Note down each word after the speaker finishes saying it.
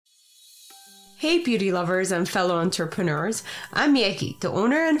Hey beauty lovers and fellow entrepreneurs, I'm Yegi, the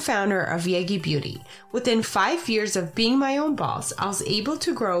owner and founder of Yegi Beauty. Within 5 years of being my own boss, I was able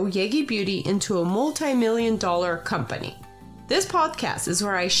to grow Yegi Beauty into a multi-million-dollar company. This podcast is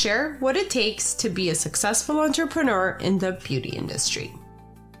where I share what it takes to be a successful entrepreneur in the beauty industry.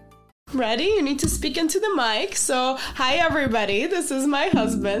 Ready? You need to speak into the mic. So, hi everybody, this is my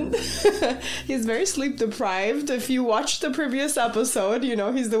husband. He's very sleep deprived. If you watched the previous episode, you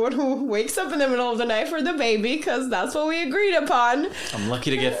know he's the one who wakes up in the middle of the night for the baby because that's what we agreed upon. I'm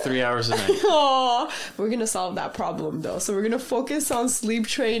lucky to get 3 hours a night. Oh, we're going to solve that problem though. So we're going to focus on sleep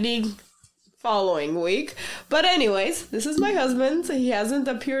training following week. But anyways, this is my husband. He hasn't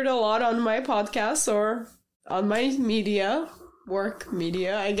appeared a lot on my podcast or on my media. Work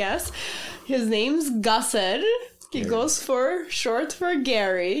media, I guess. His name's Gusset. He goes for short for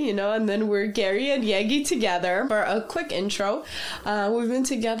Gary, you know, and then we're Gary and Yegi together. For a quick intro, we've been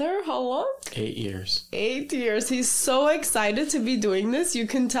together how long? 8 years. 8 years. He's so excited to be doing this. You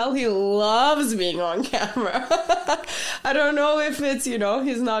can tell he loves being on camera. I don't know if it's, you know,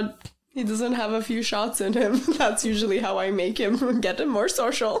 he doesn't have a few shots in him. That's usually how I make him, get him more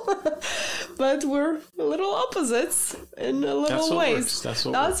social. But we're little opposites in a little ways. That's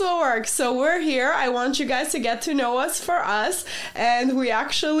what works. So we're here. I want you guys to get to know us for us. And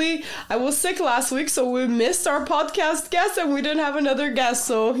I was sick last week, so we missed our podcast guest and we didn't have another guest.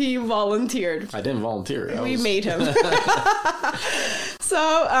 So he volunteered. I didn't volunteer. We made him.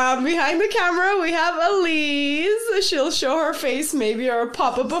 So behind the camera, we have Elise. She'll show her face maybe or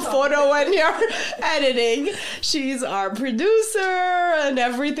pop up a photo when you're editing. She's our producer and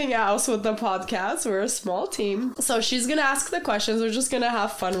everything else with the podcast. We're a small team. So she's going to ask the questions. We're just going to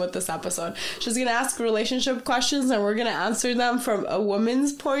have fun with this episode. She's going to ask relationship questions and we're going to answer them from a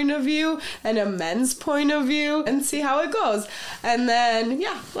woman's point of view and a men's point of view and see how it goes. And then,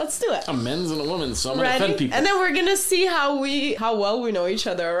 yeah, let's do it. A men's and a woman's, so I'm going to offend people. And then we're going to see how well we know each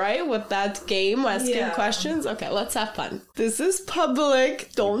other, right? With that game, asking questions. Okay, let's have fun. This is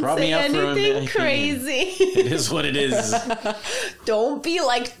public. Don't say anything crazy. It is what it is. Don't be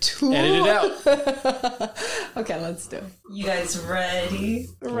like too... Edit it out. Okay, let's do it. You guys ready?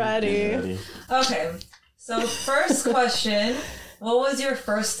 Ready. Okay, so first question. What was your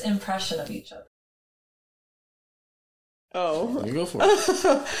first impression of each other? Oh. You go for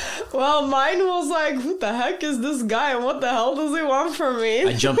it. Well, mine was like, who the heck is this guy and what the hell does he want from me?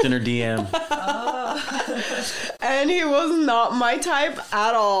 I jumped in her DM. And he was not my type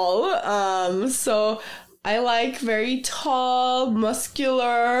at all. So I like very tall,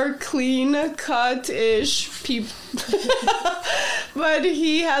 muscular, clean-cut-ish people. But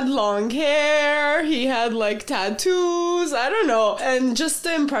he had long hair, he had like tattoos, I don't know. And just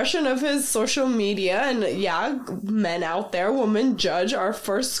the impression of his social media, and yeah, men out there, women judge our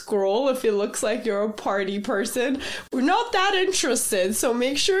first scroll if it looks like you're a party person. We're not that interested, so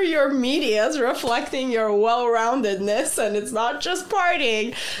make sure your media is reflecting your well-roundedness and it's not just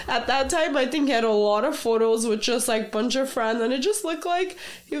partying. At that time, I think he had a lot of photos with just like bunch of friends and it just looked like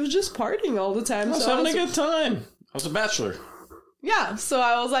he was just partying all the time. I was having a good time. I was a bachelor. Yeah, so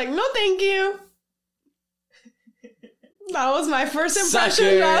I was like, no thank you. That was my first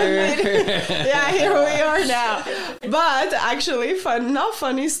impression. Yeah, here we are now. But actually, not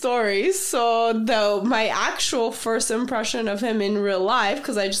funny stories. So my actual first impression of him in real life,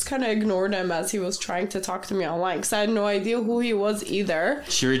 because I just kind of ignored him as he was trying to talk to me online, because I had no idea who he was either.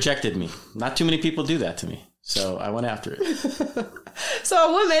 She rejected me. Not too many people do that to me. So I went after it.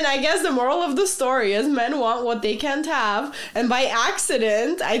 So women, I guess the moral of the story is men want what they can't have. And by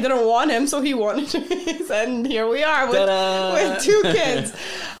accident, I didn't want him, so he wanted me. And here we are with 2 kids.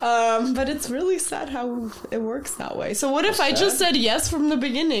 But it's really sad how it works that way. So what if I just said yes from the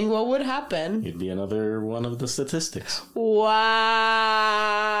beginning? What would happen? You'd be another one of the statistics. Wow.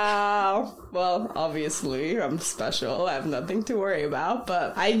 Well, obviously, I'm special. I have nothing to worry about.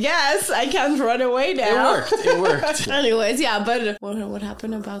 But I guess I can't run away now. It worked. Anyways, yeah, but what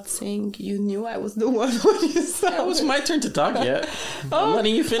happened about saying you knew I was the one when you said it was my turn to talk yet. I'm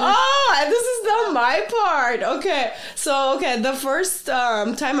letting you finish. Oh, this is not my part. Okay. So, the first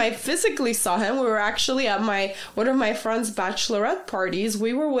time I physically saw him, we were actually at one of my friend's bachelorette parties.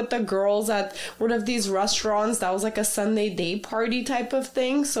 We were with the girls at one of these restaurants that was like a Sunday day party type of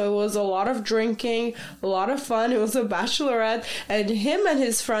thing. So it was a lot of drinking, a lot of fun. It was a bachelorette, and him and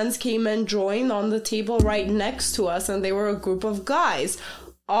his friends came and joined on the table right next to us, and they were a group of guys.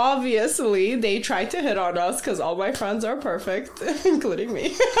 Obviously, they tried to hit on us because all my friends are perfect, including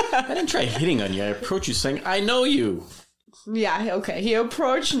me. I didn't try hitting on you. I approached you saying, I know you. Yeah, okay. He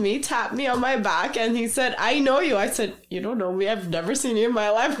approached me, tapped me on my back, and he said, I know you. I said, you don't know me. I've never seen you in my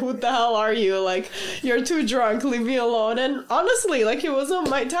life. Who the hell are you? Like, you're too drunk. Leave me alone. And honestly, like, he wasn't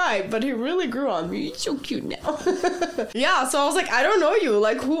my type, but he really grew on me. He's so cute now. Yeah, so I was like, I don't know you.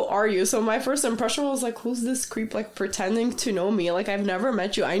 Like, who are you? So my first impression was like, who's this creep, like, pretending to know me? Like, I've never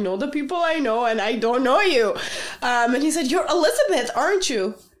met you. I know the people I know, and I don't know you. And he said, you're Elizabeth, aren't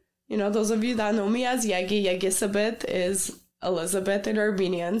you? You know, those of you that know me as Yegi, Yegisabeth is Elizabeth in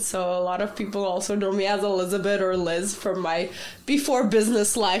Armenian. So a lot of people also know me as Elizabeth or Liz from my before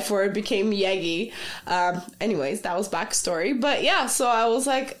business life where it became Yegi. Anyways, that was backstory. But yeah, so I was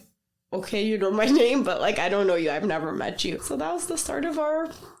like, okay, you know my name, but like, I don't know you. I've never met you. So that was the start of our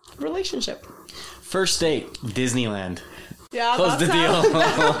relationship. First date, Disneyland. Yeah, Close the deal.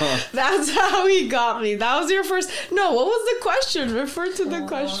 That's how he got me. That was your first... No, what was the question? Refer to the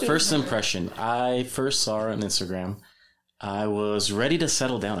question. First impression. I first saw her on Instagram. I was ready to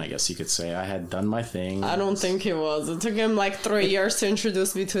settle down, I guess you could say. I had done my thing. I don't think he was. It took him like 3 years to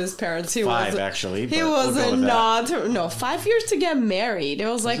introduce me to his parents. He 5, actually. He wasn't No, 5 years to get married. It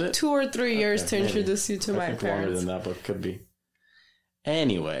was like 2 or 3 years to introduce you to my think parents. Longer than that, but could be.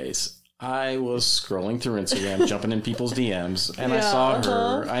 Anyways... I was scrolling through Instagram, jumping in people's DMs, and I saw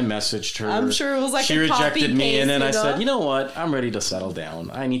her. I messaged her. I'm sure it was like she rejected me, and then I said, "You know what? I'm ready to settle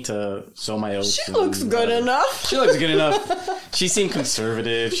down. I need to sow my oats." She looks good enough. She looks good enough. She seemed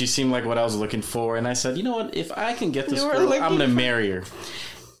conservative. She seemed like what I was looking for, and I said, "You know what? If I can get this girl, I'm gonna marry her."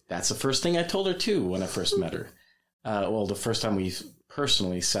 That's the first thing I told her too when I first met her. Well, the first time we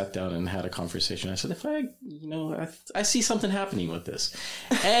personally sat down and had a conversation. I said, if I see something happening with this.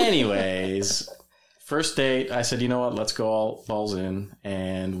 Anyways, first date, I said, you know what, let's go all balls in,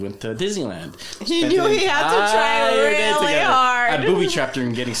 and went to Disneyland. He knew he had to try really hard. I booby trapped her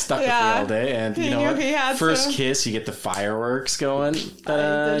and getting stuck with me all day. And you know what? First kiss, you get the fireworks going.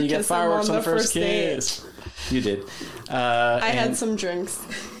 You get fireworks on the first kiss. You did. I had some drinks.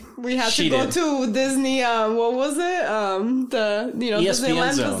 We had to go to Disney, what was it?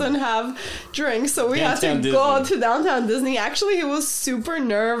 Disneyland doesn't have drinks, so we had to go to downtown Disney. Actually, he was super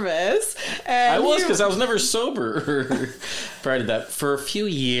nervous. And I was, because I was never sober prior to that. For a few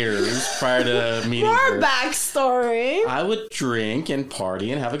years prior to meeting her. More backstory. I would drink and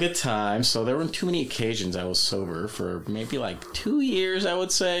party and have a good time, so there weren't too many occasions I was sober. For maybe like 2 years, I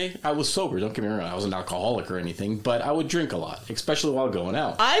would say. I was sober, don't get me wrong. I wasn't an alcoholic or anything, but I would drink a lot, especially while going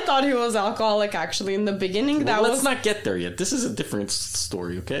out. I thought he was alcoholic actually in the beginning. Let's not get there yet. This is a different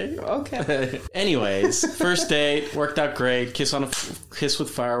story, okay? Okay. Anyways, first date worked out great. Kiss with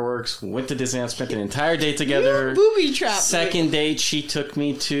fireworks. Went to Disneyland. Spent an entire day together. You booby trapped. Second date, she took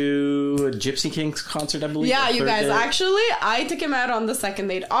me to a Gypsy Kings concert, I believe. Yeah, you guys. Date. Actually, I took him out on the second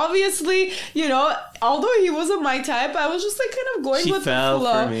date. Obviously, although he wasn't my type, I was just like kind of going with the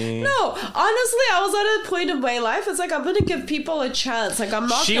flow. For me. No, honestly, I was at a point in my life. It's like I'm gonna give people a chance. Like I'm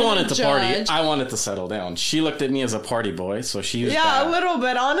not. She wanted to party. I wanted to settle down. She looked at me as a party boy, so she was. Yeah, a little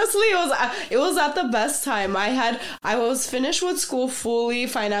bit. Honestly, it was at the best time. I was finished with school fully.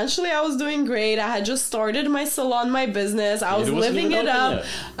 Financially, I was doing great. I had just started my salon, my business. I was living it up.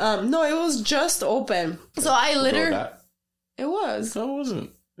 No, it was just open. So I literally. It was. No, it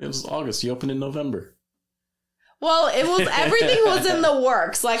wasn't. It was August. You opened in November. Well, it was, everything was in the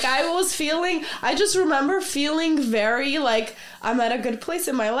works. Like, I just remember feeling very, like, I'm at a good place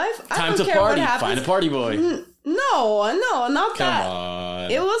in my life. I Time don't to care party. what happens. Find a party boy. No, not that. Come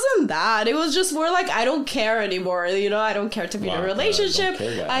on. It wasn't that. It was just more like, I don't care anymore. I don't care to be in a relationship.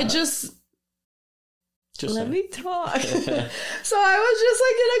 I just let me talk. So I was just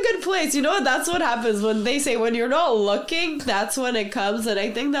like in a good place. That's what happens when they say when you're not looking, that's when it comes. And I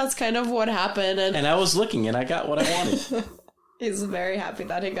think that's kind of what happened. And I was looking and I got what I wanted. He's very happy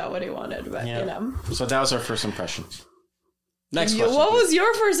that he got what he wanted. But, So that was our first impression. Next question. What was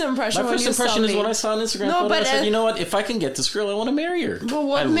your first impression? My first impression is when I saw on Instagram. No, but I said, you know what? If I can get this girl, I want to marry her. But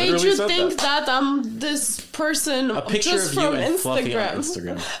what made you think that I'm this person? A picture just of you from and Fluffy on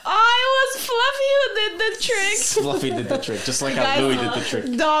Instagram. Instagram. I was Fluffy who did the trick. Fluffy did the trick, just like how Louie did the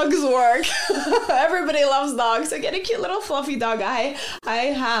trick. Dogs work. Everybody loves dogs. So get a cute little fluffy dog. I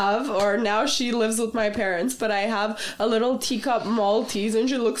have, or now she lives with my parents, but I have a little teacup Maltese, and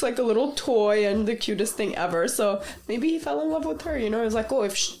she looks like a little toy and the cutest thing ever. So maybe he fell in love with her. He was like, oh,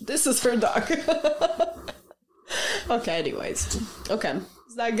 this is her dog. Okay, anyways. Okay.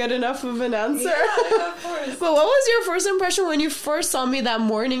 Is that good enough of an answer? Yeah, of course. But what was your first impression when you first saw me that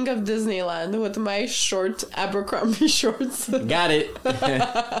morning of Disneyland with my short Abercrombie shorts? Got it.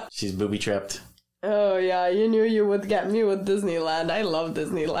 She's booby trapped. Oh yeah, you knew you would get me with Disneyland. I love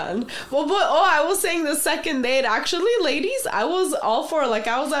Disneyland. Well, but I was saying the second date. Actually, ladies, I was all for, like,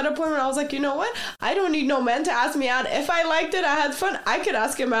 I was at a point where I was like, you know what? I don't need no man to ask me out. If I liked it, I had fun, I could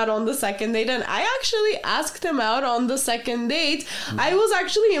ask him out on the second date. And I actually asked him out on the second date. I was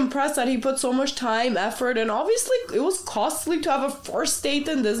actually impressed that he put so much time, effort, and obviously it was costly to have a first date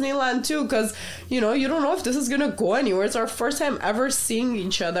in Disneyland too, because, you know, you don't know if this is gonna go anywhere. It's our first time ever seeing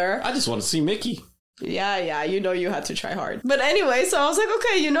each other. I just want to see Mickey. Yeah, you know you had to try hard. But anyway, so I was like,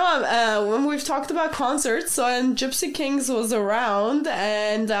 okay, you know, when we've talked about concerts, so and Gypsy Kings was around,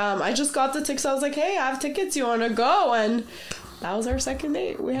 and I just got the tickets. I was like, hey, I have tickets, you want to go? And that was our second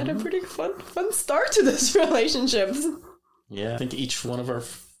date. We had a pretty fun start to this relationship. Yeah, I think each one of our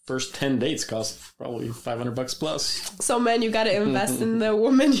first 10 dates cost probably $500 plus. So, man, you got to invest in the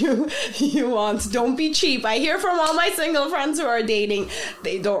woman you want. Don't be cheap. I hear from all my single friends who are dating,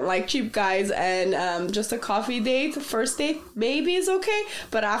 they don't like cheap guys. And just a coffee date, first date, maybe is okay.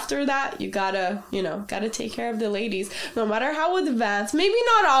 But after that, you gotta take care of the ladies. No matter how advanced, maybe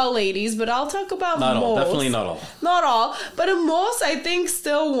not all ladies, but I'll talk about not most. All, definitely not all. Not all, but most, I think,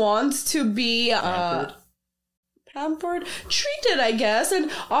 still want to be pampered, treated, I guess.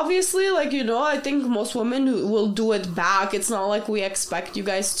 And obviously, like, you know, I think most women will do it back. It's not like we expect you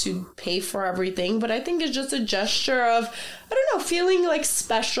guys to pay for everything, but I think it's just a gesture of, I don't know, feeling like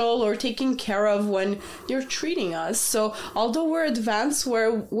special or taken care of when you're treating us. So although we're advanced where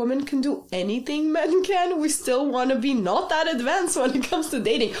women can do anything men can, we still want to be not that advanced when it comes to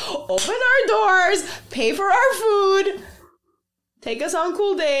dating. Open our doors, pay for our food, take us on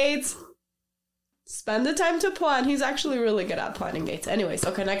cool dates, spend the time to plan. He's actually really good at planning dates. Anyways,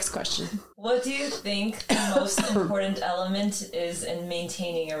 okay, next question. What do you think the most important element is in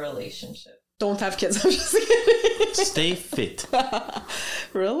maintaining a relationship? Don't have kids. I'm just kidding. Stay fit.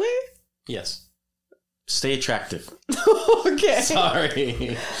 Really? Yes. Stay attractive. Okay.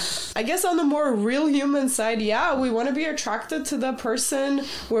 Sorry. I guess on the more real human side, yeah, we want to be attracted to the person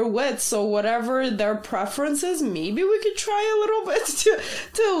we're with. So whatever their preference is, maybe we could try a little bit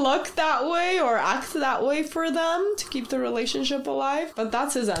to look that way or act that way for them to keep the relationship alive. But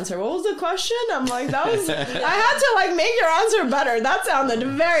that's his answer. What was the question? I'm like, that was... I had to, like, make your answer better. That sounded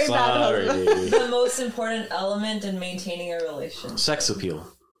very bad. The most important element in maintaining a relationship. Sex appeal,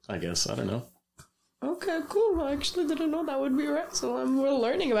 I guess. I don't know. Okay, cool. I actually didn't know that would be right. So we're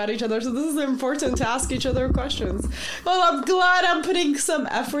learning about each other. So this is important to ask each other questions. Well, I'm glad I'm putting some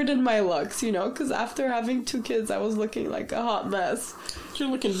effort in my looks, you know, because after having 2 kids, I was looking like a hot mess. You're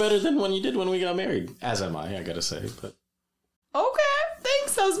looking better than when you did when we got married. As am I gotta say. But okay,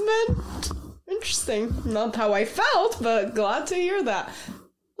 thanks, husband. Interesting. Not how I felt, but glad to hear that.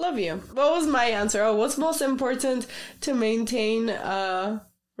 Love you. What was my answer? Oh, what's most important to maintain a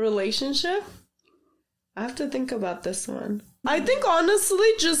relationship? I have to think about this one. I think, honestly,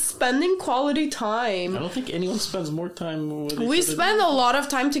 just spending quality time. I don't think anyone spends more time with each other. We spend a lot of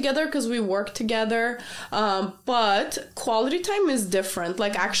time together because we work together. But quality time is different.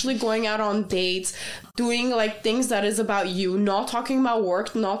 Like, actually going out on dates, doing, like, things that is about you, not talking about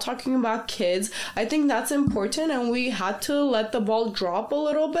work, not talking about kids. I think that's important, and we had to let the ball drop a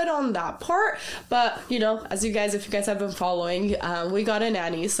little bit on that part. But, you know, if you guys have been following, we got a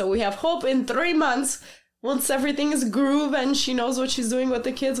nanny. So we have hope in 3 months. Once everything is groove and she knows what she's doing with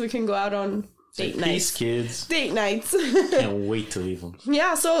the kids, we can go out on date nights. Peace, kids. Date nights. Can't wait to leave them.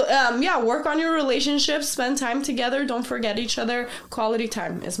 Yeah, so, work on your relationships, spend time together, don't forget each other. Quality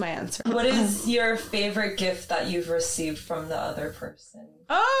time is my answer. What is your favorite gift that you've received from the other person?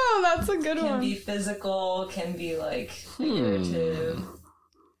 Oh, that's a good one. Can be physical, can be, like, figurative.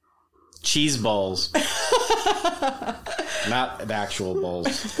 Cheese balls. Not the actual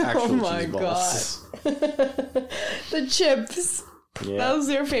balls. Actual cheese balls. The chips. Yeah. That was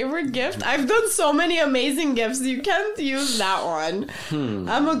your favorite gift? I've done so many amazing gifts. You can't use that one.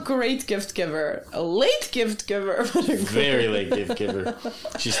 I'm a great gift giver. A late gift giver. But very late gift giver.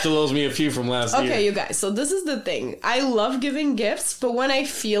 She still owes me a few from last year. Okay, you guys. So this is the thing. I love giving gifts, but when I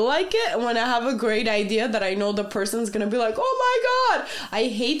feel like it, when I have a great idea that I know the person's going to be like, oh my God. I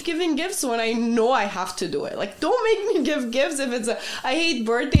hate giving gifts when I know I have to do it. Like, don't make me give gifts if it's I hate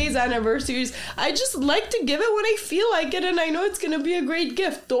birthdays, anniversaries. I just like to give it when I feel like it and I know it's going to be a great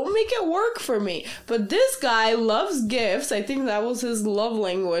gift. Don't make it work for me. But this guy loves gifts. I think that was his love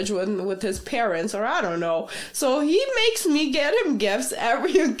language with his parents, or I don't know. So he makes me get him gifts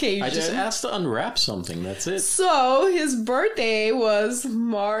every occasion. I just asked to unwrap something. That's it. So his birthday was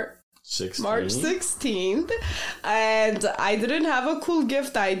March 16th, and I didn't have a cool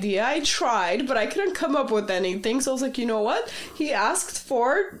gift idea. I tried, but I couldn't come up with anything. So I was like, you know what? He asked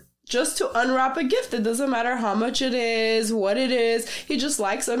for just to unwrap a gift. It doesn't matter how much it is, what it is. He just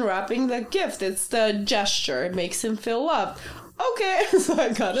likes unwrapping the gift. It's the gesture. It makes him feel loved. Okay, so I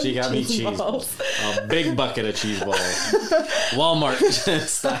got him. She got me cheese balls. A big bucket of cheese balls. Walmart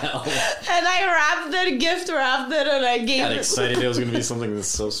style. And I gift wrapped it, and I gave got it. excited it was going to be something that's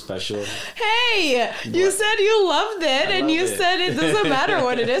so special. Hey, you said you loved it, and you said it doesn't matter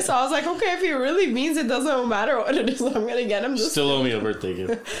what it is. So I was like, okay, if he really means it doesn't matter what it is, I'm going to get him this. Still owe me a birthday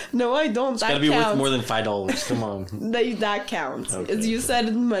gift. No, I don't. It's got to be worth more than $5. Come on. That counts. Okay. As you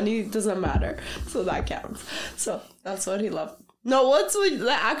said, money doesn't matter. So that counts. So that's what he loved. No, what's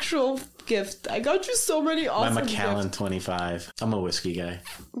the actual gift? I got you so many awesome My Macallan gifts. 25. I'm a whiskey guy.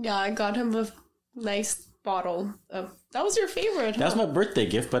 Yeah, I got him a nice bottle of... That was your favorite, That was my birthday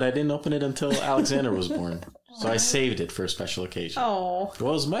gift, but I didn't open it until Alexander was born. So I saved it for a special occasion. Oh.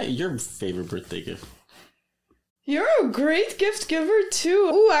 What was your favorite birthday gift? You're a great gift giver too.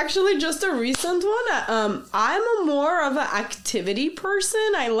 Ooh, actually, just a recent one. I'm more of an activity person.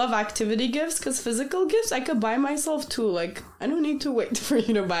 I love activity gifts because physical gifts I could buy myself too. Like, I don't need to wait for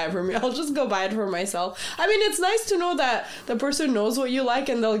you to buy it for me. I'll just go buy it for myself. I mean, it's nice to know that the person knows what you like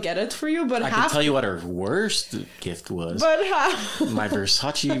and they'll get it for you. But I can tell you what her worst gift was. But my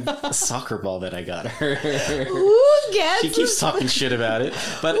Versace soccer ball that I got her. Who gets? She keeps talking shit about it.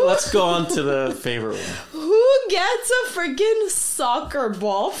 But let's go on to the favorite one. Who gets a freaking soccer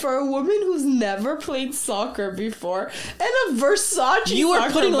ball for a woman who's never played soccer before and a Versace You soccer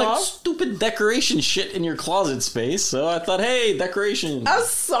were putting ball? like stupid decoration shit in your closet space, so I thought, hey, decoration. A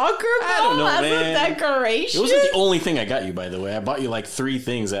soccer ball I don't know, as man. a decoration? It wasn't the only thing I got you, by the way. I bought you like 3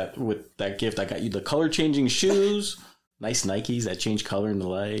 things with that gift. I got you the color changing shoes. Nice Nikes that change color in the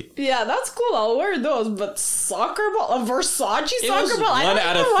light. Yeah, that's cool. I'll wear those. But soccer ball? A Versace soccer ball? One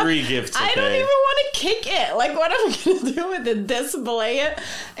out of 3 gifts. Okay? I don't even want to kick it. Like, what am I going to do with it? Display it?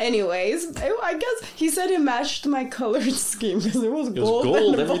 Anyways, I guess he said it matched my color scheme because it was gold. It was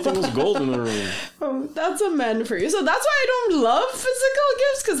gold. Everything was gold in the room. That's a man for you. So that's why I don't love physical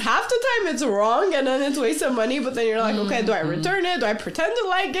gifts because half the time it's wrong and then it's waste of money. But then you're like, okay, do I return it? Do I pretend to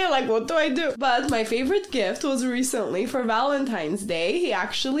like it? Like, what do I do? But my favorite gift was recently for Valentine's Day. He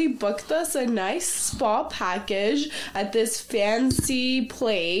actually booked us a nice spa package at this fancy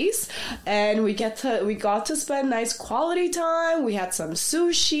place, and we got to spend nice quality time. We had some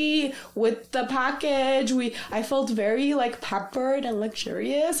sushi with the package. I felt very like pampered and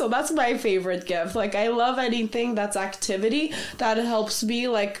luxurious. So that's my favorite gift. Like, I love anything that's activity that helps me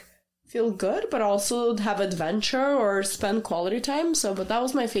like feel good, but also have adventure or spend quality time. But that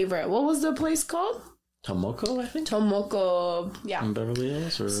was my favorite. What was the place called? Tomoko, I think? Tomoko, yeah. In Beverly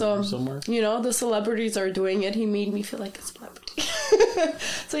Hills or somewhere? You know, the celebrities are doing it. He made me feel like a celebrity.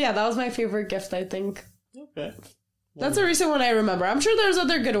 So yeah, that was my favorite gift, I think. Okay. That's the recent one I remember. I'm sure there's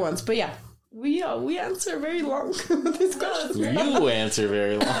other good ones, but yeah. We answer very long with these questions. You answer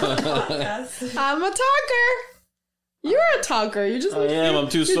very long. I'm a talker. You're a talker. You just I'm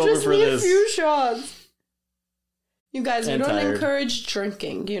too sober for this. A few shots. You guys, we And don't tired. encourage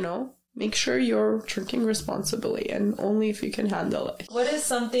drinking, you know? Make sure you're drinking responsibly and only if you can handle it. What is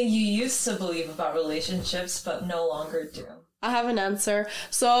something you used to believe about relationships but no longer do? I have an answer.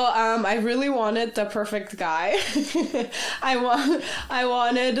 So, I really wanted the perfect guy. I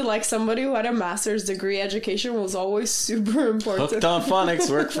wanted like somebody who had a master's degree. Education was always super important. Hooked on phonics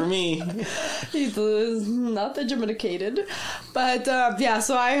worked for me. He was not educated. But yeah,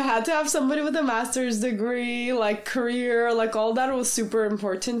 so I had to have somebody with a master's degree, like career, like all that was super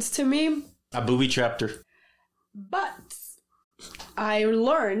important to me. I booby trapped her. But I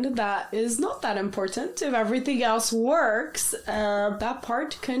learned that is not that important. If everything else works, that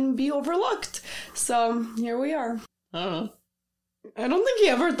part can be overlooked. So here we are. I don't know. I don't think he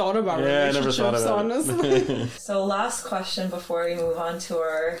ever thought about relationships, I never thought about honestly. it. So last question before we move on to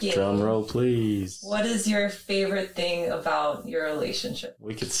our game. Drum roll, please. What is your favorite thing about your relationship?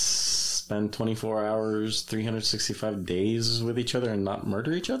 We could spend 24 hours, 365 days with each other and not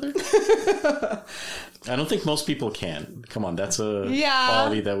murder each other? I don't think most people can. Come on, that's a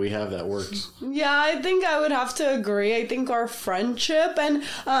quality that we have that works. Yeah, I think I would have to agree. I think our friendship and,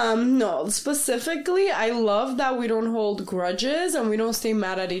 no, specifically, I love that we don't hold grudges and we don't stay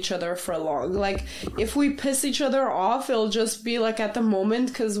mad at each other for long. Like, if we piss each other off, it'll just be like at the moment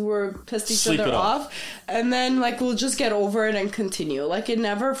because we're pissed each other off. And then, like, we'll just get over it and continue. Like, it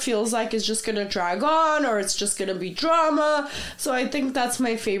never feels like it's it's just gonna drag on or it's just gonna be drama. So I think that's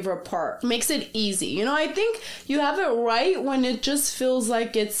my favorite part. Makes it easy. You know, I think you have it right when it just feels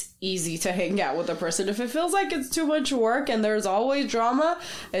like it's easy to hang out with a person. If it feels like it's too much work and there's always drama,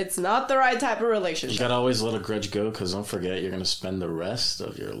 it's not the right type of relationship. You gotta always let a grudge go, because don't forget, you're gonna spend the rest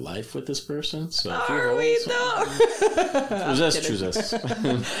of your life with this person. So Are we though? Choose.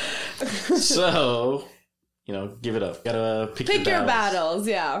 So, you know, give it up. Gotta pick your battles.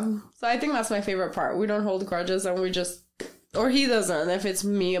 Yeah. So I think that's my favorite part. We don't hold grudges, and we just, or he doesn't. If it's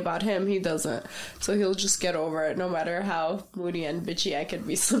me about him, he doesn't. So he'll just get over it, no matter how moody and bitchy I can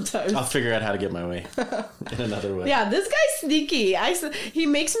be sometimes. I'll figure out how to get my way in another way. Yeah, this guy's sneaky. He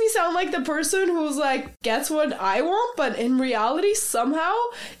makes me sound like the person who's like, gets what I want, but in reality, somehow,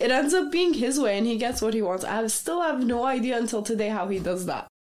 it ends up being his way, and he gets what he wants. I still have no idea until today how he does that.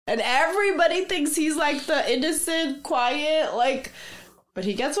 And everybody thinks he's like the innocent, quiet, like, but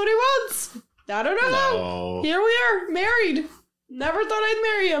he gets what he wants. I don't know how. Here we are, married. Never thought I'd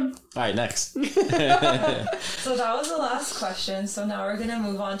marry him. All right, next. So that was the last question. So now we're going to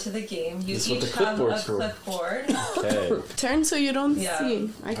move on to the game. You each have a clipboard. Okay. Turn so you don't see.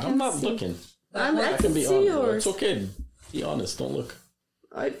 I'm not looking. I can see yours. It's okay. Be honest. Don't look.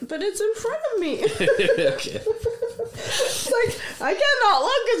 But it's in front of me. Okay. It's like, I cannot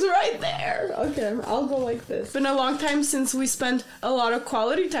look, it's right there. Okay, I'll go like this. It's been a long time since we spent a lot of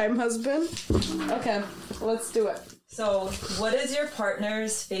quality time, husband. Okay, let's do it. So, what is your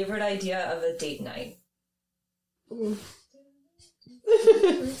partner's favorite idea of a date night?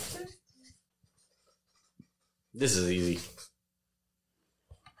 This is easy.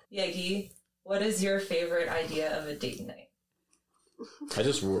 Yegi, what is your favorite idea of a date night? I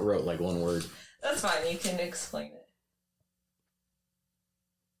just wrote like one word. That's fine, you can explain it.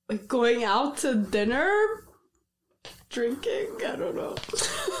 Like going out to dinner? Drinking? I don't know.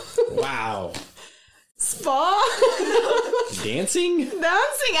 Wow. Spa? Dancing? Dancing.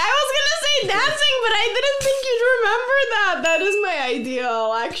 I was gonna say dancing, but I didn't think you'd remember that. That is my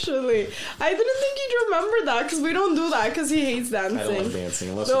ideal, actually. I didn't think you'd remember that, because we don't do that, because he hates dancing. I don't like dancing,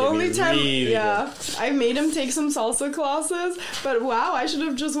 unless the you only give me time, really yeah, good. I made him take some salsa classes, but wow, I should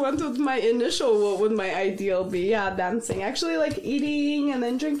have just went with my initial, what would my ideal be? Yeah, dancing. Actually, like eating, and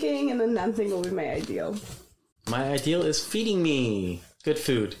then drinking, and then dancing will be my ideal. My ideal is feeding me good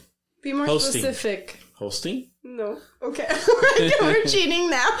food. Be more specific. Hosting? No. Okay. We're cheating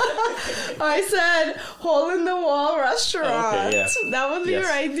now. I said hole-in-the-wall restaurant. Okay, yeah. That would be your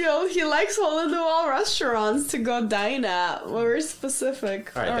ideal. He likes hole-in-the-wall restaurants to go dine at. We're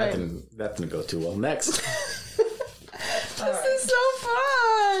specific. All right, that didn't go too well. Next. This is so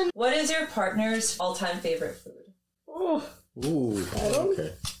fun. What is your partner's all-time favorite food? Oh. Ooh,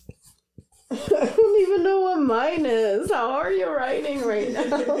 okay. I don't even know what mine is. How are you writing right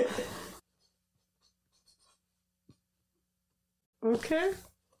now? Okay.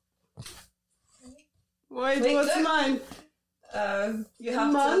 Wait, what's mine? You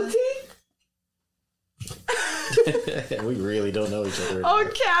have Monty? We really don't know each other. Oh,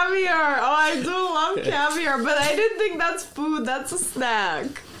 caviar. Oh, I do love caviar, but I didn't think that's food. That's a snack.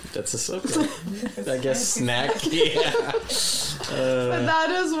 That's okay. I guess snack. Yeah. But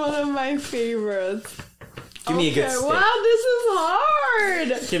that is one of my favorites. Give me a good steak. Wow, this is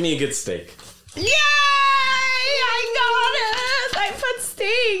hard. Give me a good steak. Yay! I got it. I put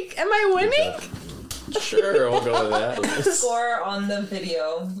steak. Am I winning? Sure, we'll go with that. Score on the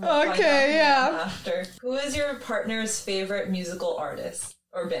video. Okay, yeah. After. Who is your partner's favorite musical artist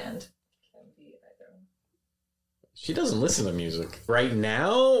or band? Can be either. She doesn't listen to music. Right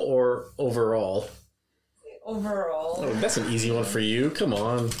now or overall? Overall. Oh, that's an easy one for you. Come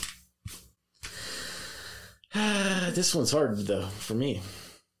on. This one's hard, though, for me.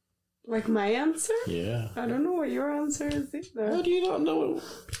 Like my answer? Yeah. I don't know what your answer is either. How do you not know it?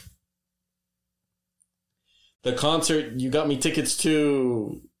 The concert you got me tickets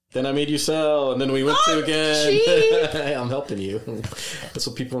to, then I made you sell, and then we went to again. I'm helping you. That's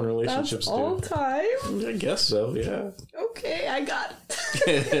what people in relationships do. All time? I guess so, yeah. Okay, I got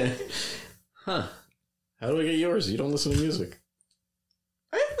it. Huh. How do I get yours? You don't listen to music.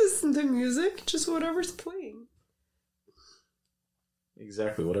 I listen to music, just whatever's playing.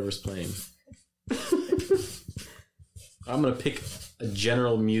 Exactly, whatever's playing. I'm going to pick a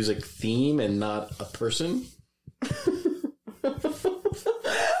general music theme and not a person.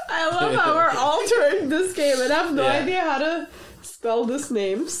 I love how we're altering this game and I have no idea how to spell this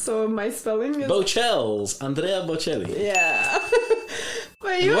name, so my spelling is... Bocells, Andrea Bocelli. Yeah.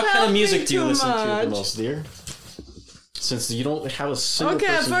 But you what kind of music do you listen much. to the most, dear? Since you don't have a single Okay,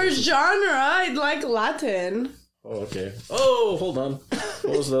 person for genre, I'd like Latin. Oh, okay. Oh, hold on.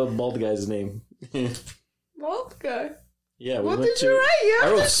 What was the bald guy's name? Bald guy? Yeah, what did you write? I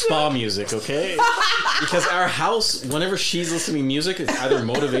wrote spa music, okay? Because our house, whenever she's listening to music, it's either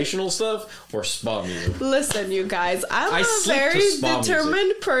motivational stuff or spa music. Listen, you guys, I'm a very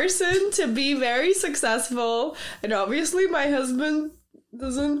determined person to be very successful, and obviously my husband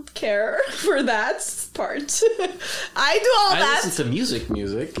doesn't care for that part. I do all that. I listen to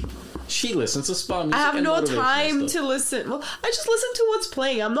music. She listens to spa music. I have no time to listen. Well, I just listen to what's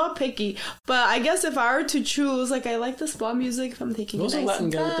playing. I'm not picky. But I guess if I were to choose, like, I like the spa music if I'm taking a nice Latin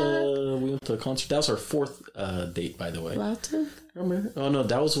guy we went to a concert. That was our fourth date, by the way. Latin? Remember? Oh, no,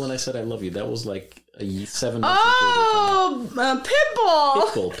 that was when I said I love you. That was like 7 months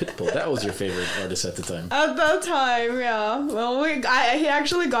Pitbull. That was your favorite artist at the time. At that time, yeah. Well, he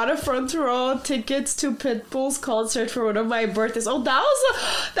actually got a front row tickets to Pitbull's concert for one of my birthdays. Oh, that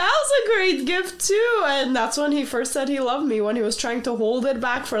was a great gift too. And that's when he first said he loved me, when he was trying to hold it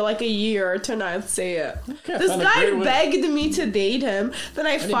back for like a year to not say it. Okay, this guy begged me to date him. Then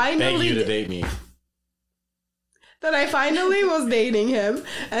I finally begged you to date me. Then I finally was dating him,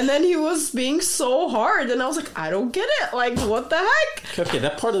 and then he was being so hard, and I was like, I don't get it. Like, what the heck? Okay,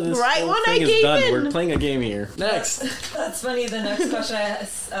 that part of this right when thing I is done. We're playing a game here. Next. That's funny. The next question I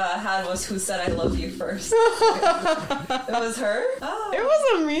had was, who said I love you first? It was her? Oh. It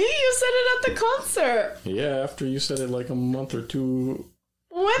wasn't me. You said it at the concert. Yeah, after you said it like a month or two.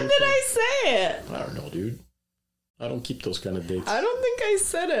 When did I say it? I don't know, dude. I don't keep those kind of dates. I don't think I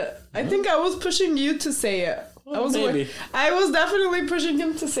said it. I think I was pushing you to say it. Well, maybe. I was definitely pushing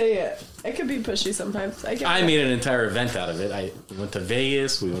him to say it. I could be pushy sometimes. I made an entire event out of it. We went to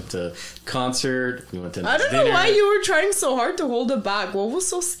Vegas. We went to concert. We went to I don't know why you were trying so hard to hold it back. What was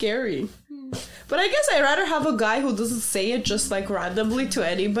so scary? But I guess I'd rather have a guy who doesn't say it just like randomly to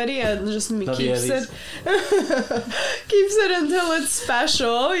anybody and just keeps it until it's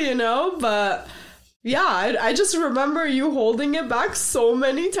special, you know? But yeah, I just remember you holding it back so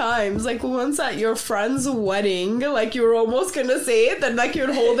many times. Like once at your friend's wedding, like you were almost gonna say it, then like you'd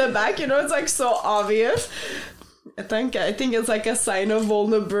hold it back. You know, it's like so obvious. I think it's like a sign of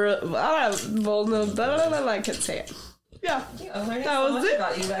vulnerability. I can say it. Yeah, that was it.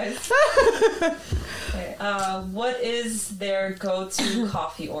 About you guys. Okay, what is their go-to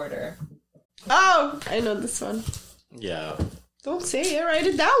coffee order? Oh, I know this one. Yeah. Don't say it. Write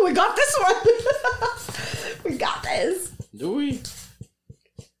it down. We got this one. We got this. Do we?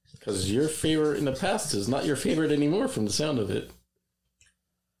 Because your favorite in the past is not your favorite anymore from the sound of it.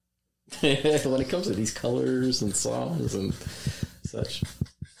 When it comes to these colors and songs and such.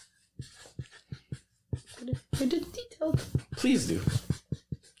 I did detailed. Please do.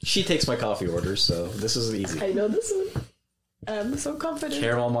 She takes my coffee orders, so this is easy. I know this one. I'm so confident.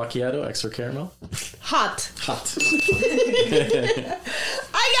 Caramel macchiato, extra caramel. Hot. I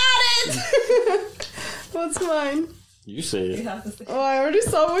got it! What's mine? You say it. Oh, I already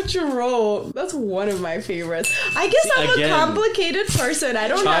saw what you wrote. That's one of my favorites. I guess I'm a complicated person. I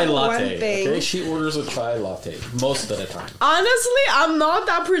don't have latte, one thing. Okay, she orders a chai latte most of the time. Honestly, I'm not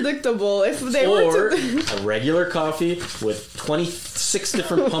that predictable. If they were to a regular coffee with 26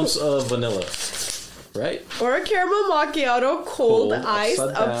 different pumps of vanilla. Right? Or a caramel macchiato, cold iced,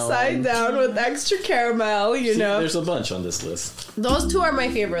 upside down with extra caramel, you know. There's a bunch on this list. Those two are my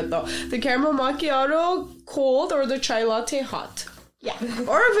favorite, though. The caramel macchiato, cold, or the chai latte, hot. Yeah.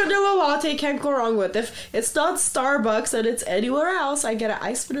 Or a vanilla latte, can't go wrong with. If it's not Starbucks and it's anywhere else, I get an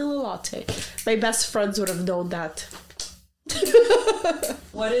iced vanilla latte. My best friends would have known that.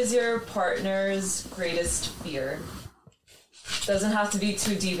 What is your partner's greatest fear? Doesn't have to be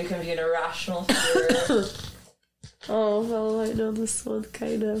too deep. It can be an irrational fear. Oh, well, I know this one,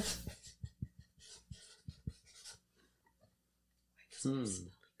 kind of.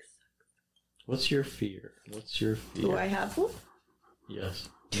 What's your fear? Do I have one? Yes,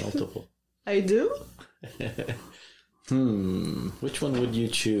 multiple. I do? Which one would you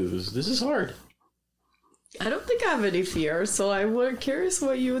choose? This is hard. I don't think I have any fear, so I'm curious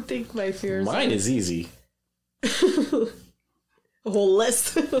what you would think my fears are. Mine is easy. A whole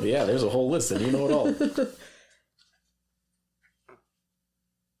list. Yeah, there's a whole list, and you know it all.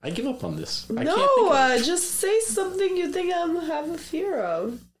 I give up on this. Just say something you think I have a fear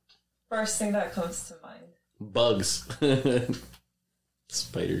of. First thing that comes to mind. Bugs.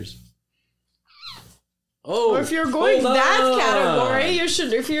 Spiders. Oh, or if you're going that category, you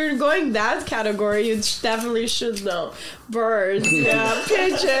should. If you're going that category, you definitely should know. Birds, yeah,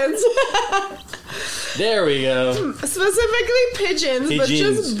 pigeons. There we go. Specifically pigeons, but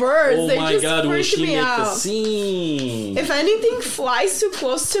just birds. Oh they my just God, will freak she me make out. the scene? If anything flies too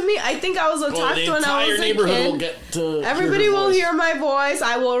close to me, I think I was attacked when I was a neighborhood kid. will get to Everybody hear her will voice. hear my voice.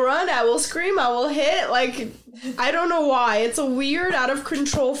 I will run. I will scream. I will hit. Like, I don't know why. It's a weird, out of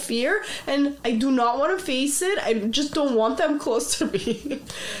control fear, and I do not want to face it. I just don't want them close to me.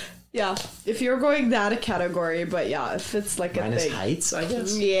 Yeah, if you're going that category, but yeah, if it's like a Minus thing. heights, I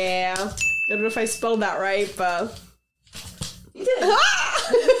guess. Yeah, I don't know if I spelled that right, but You did.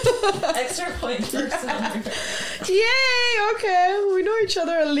 Extra point for Summer. yay! Okay, we know each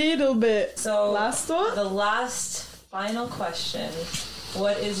other a little bit. So last one. The last final question.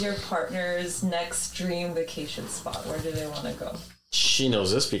 What is your partner's next dream vacation spot? Where do they want to go? She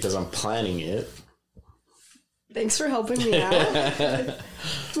knows this because I'm planning it. Thanks for helping me out.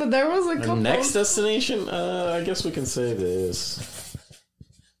 But there was a couple. Next destination, I guess we can say this.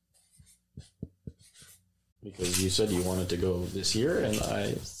 Because you said you wanted to go this year, and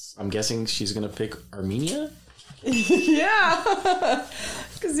I'm guessing she's going to pick Armenia? Yeah.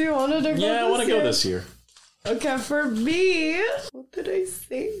 Because you wanted to go Yeah, I want to go this year. Okay, for me, what did I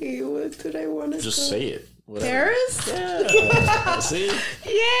say? What did I want to Just say it. Whatever. Paris? Yeah. See?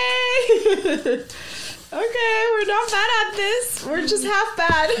 Yay! Okay, we're not bad at this. We're just half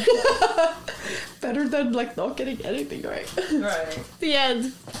bad. Better than like not getting anything right. Right. The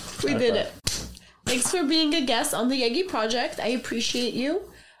end. We did it. Thanks for being a guest on the Yegi Project. I appreciate you.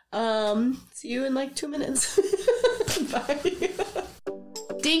 See you in like 2 minutes. Bye.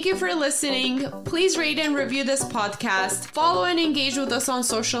 Thank you for listening. Please rate and review this podcast. Follow and engage with us on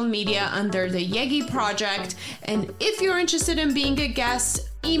social media under the Yegi Project. And if you're interested in being a guest,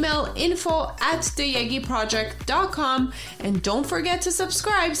 email info@theyegiproject.com. And don't forget to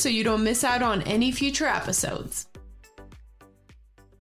subscribe so you don't miss out on any future episodes.